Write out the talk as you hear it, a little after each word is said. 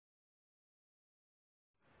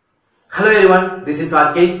Hello everyone, this is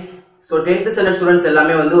RK. So 10th standard students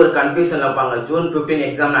எல்லாமே வந்து ஒரு கன்ஃபியூஷன்ல இருப்பாங்க. ஜூன் 15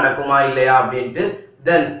 எக்ஸாம் நடக்குமா இல்லையா அப்படினு.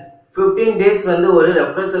 Then 15 days வந்து ஒரு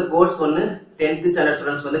ரெஃப்ரெஷர் கோர்ஸ் ஒன்னு 10th standard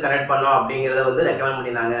students வந்து கனெக்ட் பண்ணோம் அப்படிங்கறத வந்து ரெக்கமெண்ட்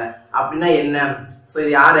பண்ணிருந்தாங்க. அப்படினா என்ன? சோ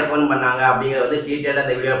இது யார் ரெக்கமெண்ட் பண்ணாங்க அப்படிங்கறத வந்து டீடைலா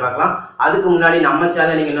இந்த வீடியோல பார்க்கலாம். அதுக்கு முன்னாடி நம்ம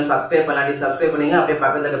சேனலை நீங்க இன்னும் சப்ஸ்கிரைப் பண்ணாட்டி சப்ஸ்கிரைப் பண்ணுங்க. அப்படியே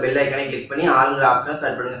பக்கத்துல இருக்க பெல் ஐகானை கிளிக் பண்ணி ஆல்ங்கிற ஆப்ஷனை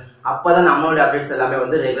செட் பண்ணுங்க. அப்பதான் நம்மளோட அப்டேட்ஸ் எல்லாமே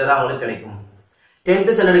வந்து ரெகுலரா உங்களுக்கு கிடைக்கும். 10th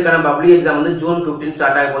ஸ்டாண்டர்டுக்கான பப்ளிக் எக்ஸாம் வந்து ஜூன் 15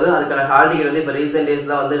 ஸ்டார்ட் ஆக போகுது. அதுக்கான ஹால் டிக்கெட் வந்து இப்ப ரீசென்ட்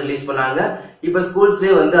டேஸ்ல வந்து ரிலீஸ் பண்ணாங்க. இப்ப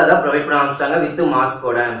ஸ்கூல்ஸ்லயே வந்து அதை ப்ரொவைட் பண்ண ஆரம்பிச்சிட்டாங்க வித்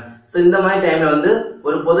மாஸ்கோட. சோ இந்த மாதிரி டைம்ல வந்து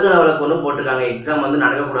ஒரு பொதுநல வழக்கு ஒன்று போட்டிருக்காங்க, எக்ஸாம் வந்து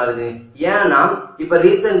நடக்கக்கூடாது. ஏன்னா இப்ப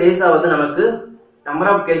ரீசென்ட் டேஸா வந்து நமக்கு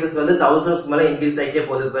நம்பர் ஆஃப் கேசஸ் வந்து thousands மேல இன்க்ரீஸ் ஆகிட்டே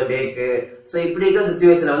போகுது per டேக்கு. சோ இப்படி இருக்க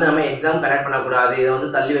சிச்சுவேஷன்ல வந்து நம்ம எக்ஸாம் கனெக்ட் பண்ணக்கூடாது, இதை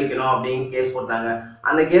வந்து தள்ளி வைக்கணும் அப்படின்னு கேஸ் போட்டாங்க.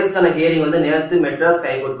 அந்த கேஸ்க்கான ஹியரிங் வந்து நேற்று மெட்ராஸ்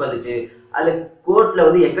ஹைகோர்ட்டுக்கு வந்துச்சு. அதுல கோர்ட்ல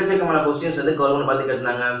வந்து எக்கச்சக்கமான கொஸ்டின்ஸ் வந்து கவர்மெண்ட் பார்த்து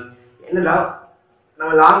கேட்டாங்க. என்னடா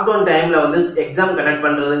நம்ம லாக்டவுன் டைம்ல வந்து எக்ஸாம் கனெக்ட்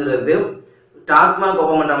பண்றதுங்கிறது டாஸ்மாக்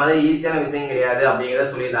ஓபன் பண்ற மாதிரி ஈஸியான விஷயம் கிடையாது அப்படிங்கறத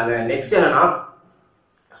சொல்லியிருந்தாங்க. நெக்ஸ்ட் என்னன்னா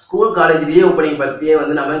ஸ்கூல் காலேஜ் ரீ ஓப்பனிங் பத்தியே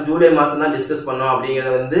வந்து நம்ம ஜூலை மாசம் தான் டிஸ்கஸ் பண்ணோம்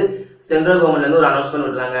அப்படிங்கறத வந்து சென்ட்ரல் கவர்மெண்ட்ல இருந்து ஒரு அனௌன்ஸ்மெண்ட்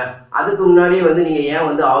விட்டுறாங்க. அதுக்கு முன்னாடியே வந்து நீங்க ஏன்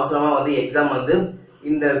வந்து அவசரமா வந்து எக்ஸாம் வந்து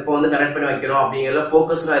இந்த இப்போ வந்து கனெக்ட் பண்ணி வைக்கணும் அப்படிங்கறத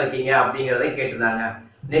போக்கஸ்டா இருக்கீங்க அப்படிங்கறத கேட்டிருந்தாங்க.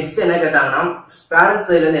 நெக்ஸ்ட் என்ன கேட்டாங்கன்னா பேரண்ட்ஸ்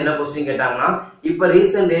சைட்ல இருந்து என்ன கொஸ்டின் கேட்டாங்கன்னா இப்ப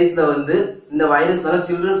ரீசென்ட் டேஸ்ல வந்து இந்த வைரஸ்னால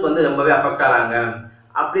சில்ட்ரன்ஸ் வந்து ரொம்பவே அஃபெக்ட் ஆறாங்க.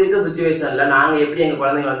 அப்படி இருக்கிற சிச்சுவேஷன்ல நாங்க எப்படி எங்க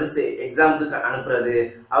குழந்தைங்க வந்து எக்ஸாமுக்கு அனுப்புறது,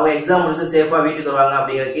 அவங்க எக்ஸாம் முடிச்சு சேஃபா வீட்டுக்கு வருவாங்க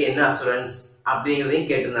அப்படிங்கிறதுக்கு என்ன அசூரன்ஸ் அப்படிங்கறதையும்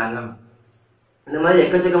கேட்டிருந்தாங்க. இந்த மாதிரி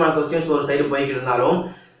எக்கச்சக்கமான கொஸ்டின்ஸ் ஒரு சைடு போய்கிட்டு இருந்தாலும்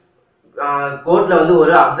கோர்ட்ல வந்து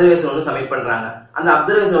ஒரு அப்சர்வேஷன் வந்து சப்மிட் பண்றாங்க. அந்த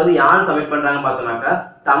அப்சர்வேஷன் வந்து யார் சப்மிட் பண்றாங்க பார்த்தோம்னாக்கா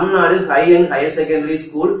Tamil Nadu high and higher secondary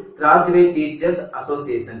school graduate teachers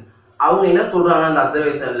association. அவங்க என்ன சொல்றாங்க அந்த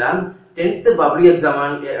அப்சர்வேஷன்ல 10th பப்ளிக்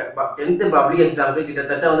எக்ஸாமுக்கு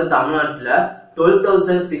கிட்டத்தட்ட வந்து தமிழ்நாட்டுல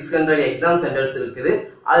 12,600 எக்ஸாம் சென்டர்ஸ் இருக்குது.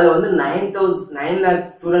 அதுல வந்து 9 lakh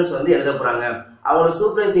ஸ்டூடெண்ட்ஸ் வந்து எழுத போறாங்க. அவங்களோட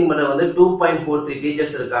சூப்பர்வைசிங் பண்ற வந்து 2.43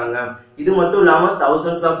 டீச்சர்ஸ் இருக்காங்க. இது மட்டும் இல்லாம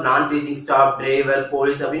thousands ஆஃப் நான் டீச்சிங் ஸ்டாஃப், டிரைவர்,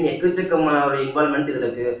 போலீஸ் அப்படின்னு எக்கச்சக்கமான ஒரு இன்வால்வ்மெண்ட் இதுல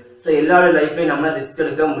இருக்கு. சோ எல்லாரோட லைஃப்லயும் நம்ம ரிஸ்க்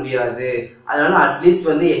எடுக்க முடியாது. அதனால அட்லீஸ்ட்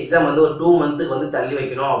வந்து எக்ஸாம் வந்து ஒரு 2 மந்த்துக்கு வந்து தள்ளி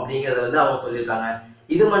வைக்கணும் அப்படிங்கறத வந்து அவங்க சொல்லியிருக்காங்க.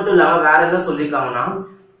 இது மட்டும் இல்லாம வேற என்ன சொல்லியிருக்காங்கன்னா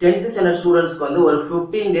 10th ஸ்டாண்டர்ட் ஸ்டூடெண்ட்ஸ்க்கு வந்து ஒரு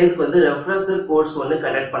 15 டேஸ்க்கு வந்து ரெஃப்ரெஷர் கோர்ஸ் வந்து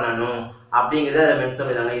கண்டக்ட் பண்ணணும் அப்படிங்கறத மென்ஷன்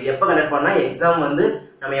பண்ணிருக்காங்க. இது எப்ப கண்டக்ட் பண்ணா எக்ஸாம் வந்து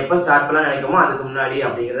நம்ம எப்ப ஸ்டார்ட் பண்ணலாம் நினைக்கிறோமோ அதுக்கு முன்னாடி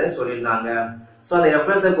அப்படிங்கறத சொல்லியிருந்தாங்க. சோ அந்த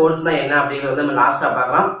ரெஃப்ரெஷர் கோர்ஸ் தான் என்ன அப்படிங்கறத நம்ம லாஸ்டா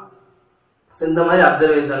பார்க்கலாம். சோ இந்த மாதிரி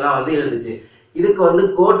அப்சர்வேஷன்லாம் வந்து இருந்துச்சு. இதுக்கு வந்து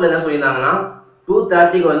கோர்ட்ல என்ன சொல்லியிருந்தாங்கன்னா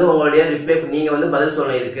 2:30க்கு வந்து உங்களுடைய ரிப்ளை நீங்க வந்து பதில்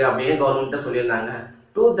சொல்லணும் இதுக்கு அப்படின்னு கவர்மெண்ட் சொல்லியிருந்தாங்க.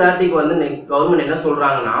 2:30க்கு வந்து கவர்மெண்ட் என்ன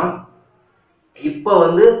சொல்றாங்கன்னா இப்ப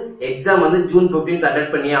வந்து எக்ஸாம் வந்து ஜூன் 15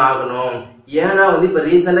 கண்டக்ட் பண்ணியே ஆகணும். ஏன்னா வந்து இப்ப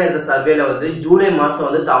ரீசெண்டா எடுத்த சர்வேல வந்து ஜூலை மாசம்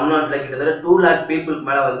வந்து தமிழ்நாட்டுல கிட்டத்தட்ட 2 lakh பீப்புளுக்கு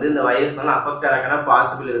மேல வந்து இந்த வைரஸ் வந்து அஃபெக்ட் ஆகிறதுக்கான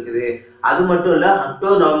பாசிபிள் இருக்குது. அது மட்டும் இல்ல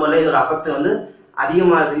அக்டோபர் நவம்பர்ல இதோட அஃபெக்ஷன் வந்து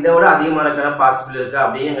அதிகமா இதை விட அதிகமா இருக்கான பாசிபிள் இருக்கு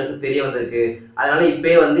அப்படின்னு எங்களுக்கு தெரிய வந்திருக்கு. அதனால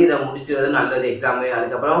இப்பயே வந்து இதை முடிச்சுறது நல்லது எக்ஸாம்.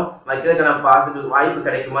 அதுக்கப்புறம் வைக்கிறதுக்கான பாசிபிள் வாய்ப்பு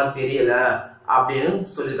கிடைக்குமா தெரியல அப்படின்னு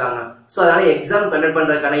சொல்லியிருக்காங்க. சோ அதனால எக்ஸாம் கண்டக்ட்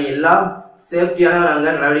பண்றதுக்கான எல்லா சேஃப்டியான நாங்க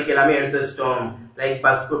நடவடிக்கை எல்லாமே எடுத்து வச்சிட்டோம். லைக்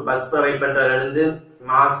பஸ் ப்ரொவைட் பண்றதுல இருந்து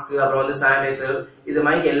மாஸ்க், அப்புறம் வந்து சானிடைசர், இது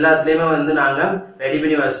மாதிரி எல்லாத்துலயுமே வந்து நாங்க ரெடி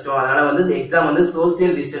பண்ணி வச்சிட்டோம். அதனால வந்து எக்ஸாம் வந்து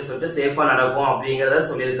சோசியல் டிஸ்டன்ஸ் விட்டு சேஃபா நடக்கும் அப்படிங்கறத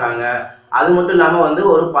சொல்லியிருக்காங்க. அது மட்டும் இல்லாம வந்து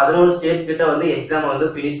ஒரு 11 ஸ்டேட் கிட்ட வந்து எக்ஸாம் வந்து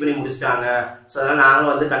பினிஷ் பண்ணி முடிச்சிட்டாங்க. சோ அதனால நாங்க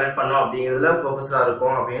வந்து கனெக்ட் பண்ணோம் அப்படிங்கறதுல போக்கஸா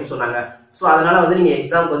இருக்கும் அப்படின்னு சொன்னாங்க. சோ அதனால வந்து நீங்க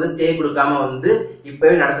எக்ஸாம்க்கு வந்து ஸ்டே கொடுக்காம வந்து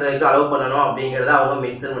இப்பவே நடத்துறதுக்கு அலோவ் பண்ணணும் அப்படிங்கறத அவங்க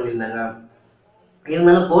மென்ஷன் பண்ணியிருந்தாங்க.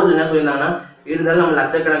 இருந்தாலும் கோர்ட் என்ன சொல்லியிருந்தாங்கன்னா இருந்தாலும் நம்ம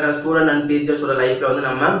லட்சக்கணக்கான ஸ்டூடெண்ட் அண்ட் டீச்சர்ஸோட லைஃப்ல வந்து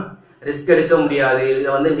நம்ம ரிஸ்க் எடுக்க முடியாது,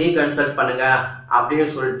 இதை வந்து ரீகன்சல்ட் பண்ணுங்க அப்படின்னு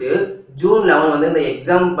சொல்லிட்டு ஜூன் 11 வந்து இந்த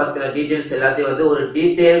எக்ஸாம் பத்தின டீடைல்ஸ் எல்லாத்தையும் வந்து ஒரு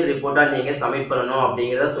டீடைல் ரிப்போர்ட்டா நீங்க சப்மிட் பண்ணணும்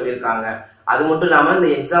அப்படிங்கறத சொல்லியிருக்காங்க. அது மட்டும் இல்லாம இந்த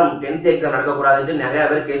எக்ஸாம் 10th எக்ஸாம் நடக்கக்கூடாதுன்னு நிறைய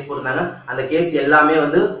பேர் கேஸ் போட்டிருந்தாங்க. அந்த கேஸ் எல்லாமே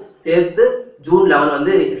வந்து சேர்த்து ஜூன் 11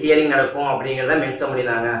 வந்து ஹியரிங் நடக்கும் அப்படிங்கறத மென்ஷன்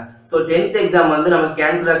பண்ணிருந்தாங்க. சோ 10th எக்ஸாம் வந்து நமக்கு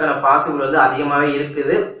கேன்சல் ஆக்கான பாசிபிள் வந்து அதிகமாவே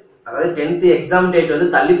இருக்குது. அதாவது 10th எக்ஸாம் டேட் வந்து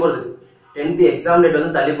தள்ளி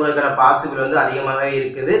போறதுக்கான பாசிபிள் வந்து அதிகமாவே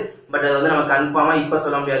இருக்குது. பட் அது வந்து நம்ம கன்ஃபார்மா இப்ப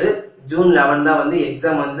சொல்ல முடியாது. ஜூன் 11 தான் வந்து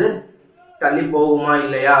எக்ஸாம் வந்து தள்ளி போகுமா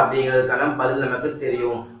இல்லையா அப்படிங்கிறதுக்கான பதில் நமக்கு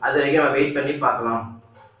தெரியும். அது வரைக்கும் நம்ம வெயிட் பண்ணி பார்க்கலாம்.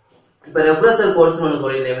 இப்ப ரெஃப்ரெஷர் கோர்ஸ் ஒன்று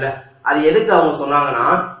சொல்லியிருந்தேன்ல, அது எதுக்கு அவங்க சொன்னாங்கன்னா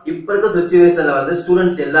இப்ப இருக்க சிச்சுவேஷன்ல வந்து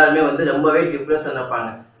ஸ்டூடெண்ட்ஸ் எல்லாருமே வந்து ரொம்பவே டிப்ரெஷன் இருப்பாங்க.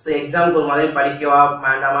 சோ எக்ஸாமுக்கு ஒரு மாதிரி படிக்கவா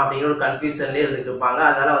வேண்டாமா அப்படிங்கிற ஒரு கன்ஃபியூஷன்ல இருந்துட்டு இருப்பாங்க.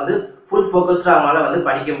 அதனால வந்து ஃபுல் போக்கஸ்டா அவங்களால வந்து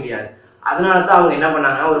படிக்க முடியாது. அதனாலதான் அவங்க என்ன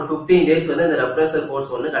பண்ணாங்க ஒரு 15 டேஸ் வந்து இந்த ரெஃப்ரெஷர்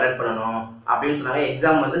கோர்ஸ் ஒன்று கண்டக்ட் பண்ணணும் அப்படின்னு சொன்னாங்க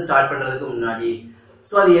எக்ஸாம் வந்து ஸ்டார்ட் பண்றதுக்கு முன்னாடி.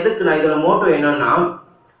 சோ அது எதுக்கு நான் இதோட மோட்டோ என்னன்னா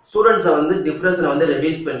ஸ்டூடெண்ட்ஸை வந்து டிஃபரன்ஸை வந்து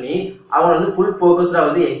ரெடியூஸ் பண்ணி அவங்க வந்து ஃபுல் ஃபோக்கஸ்டாக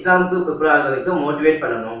வந்து எக்ஸாமுக்கு ப்ரிப்பேர் ஆகிறதுக்கு மோட்டிவேட்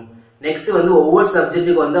பண்ணணும். நெக்ஸ்ட் வந்து ஒவ்வொரு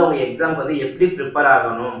சப்ஜெக்ட்டுக்கு வந்து அவங்க எக்ஸாமுக்கு வந்து எப்படி ப்ரிப்பேர்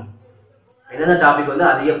ஆகணும், எந்தெந்த டாபிக் வந்து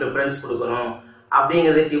அதிக ப்ரிஃபரன்ஸ் கொடுக்கணும்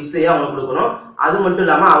அப்படிங்கறத டிப்ஸையும் அவங்க கொடுக்கணும். அது மட்டும்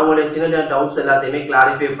இல்லாம அவங்களுடைய சின்ன சின்ன டவுட்ஸ் எல்லாத்தையுமே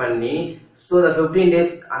கிளாரிஃபை பண்ணி ஸோ அந்த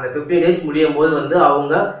 15 டேஸ் முடியும் போது வந்து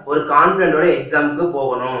அவங்க ஒரு கான்ஃபிடென்ட்டோட எக்ஸாமுக்கு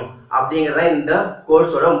போகணும் அப்படிங்கறத இந்த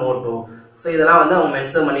கோர்ஸோட மோட்டோ. ஸோ இதெல்லாம் வந்து அவங்க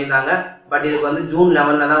மென்ஷன் பண்ணியிருந்தாங்க. பட் இதுக்கு வந்து ஜூன்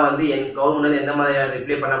 11 தான் வந்து கவர்மெண்ட் வந்து எந்த மாதிரி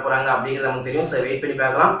ரிப்ளை பண்ண போறாங்க அப்படிங்கிறது நமக்கு தெரியும். ஸோ வெயிட் பண்ணி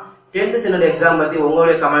பார்க்கலாம். 10th ஸ்டாண்டர்ட் எக்ஸாம் பத்தி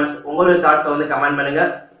உங்களுடைய கமெண்ட்ஸ், உங்களுடைய தாட்ஸை வந்து கமெண்ட் பண்ணுங்க.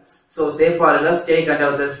 ஸோ சேஃபா இருங்க. Stay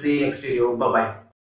connected with the next video. By.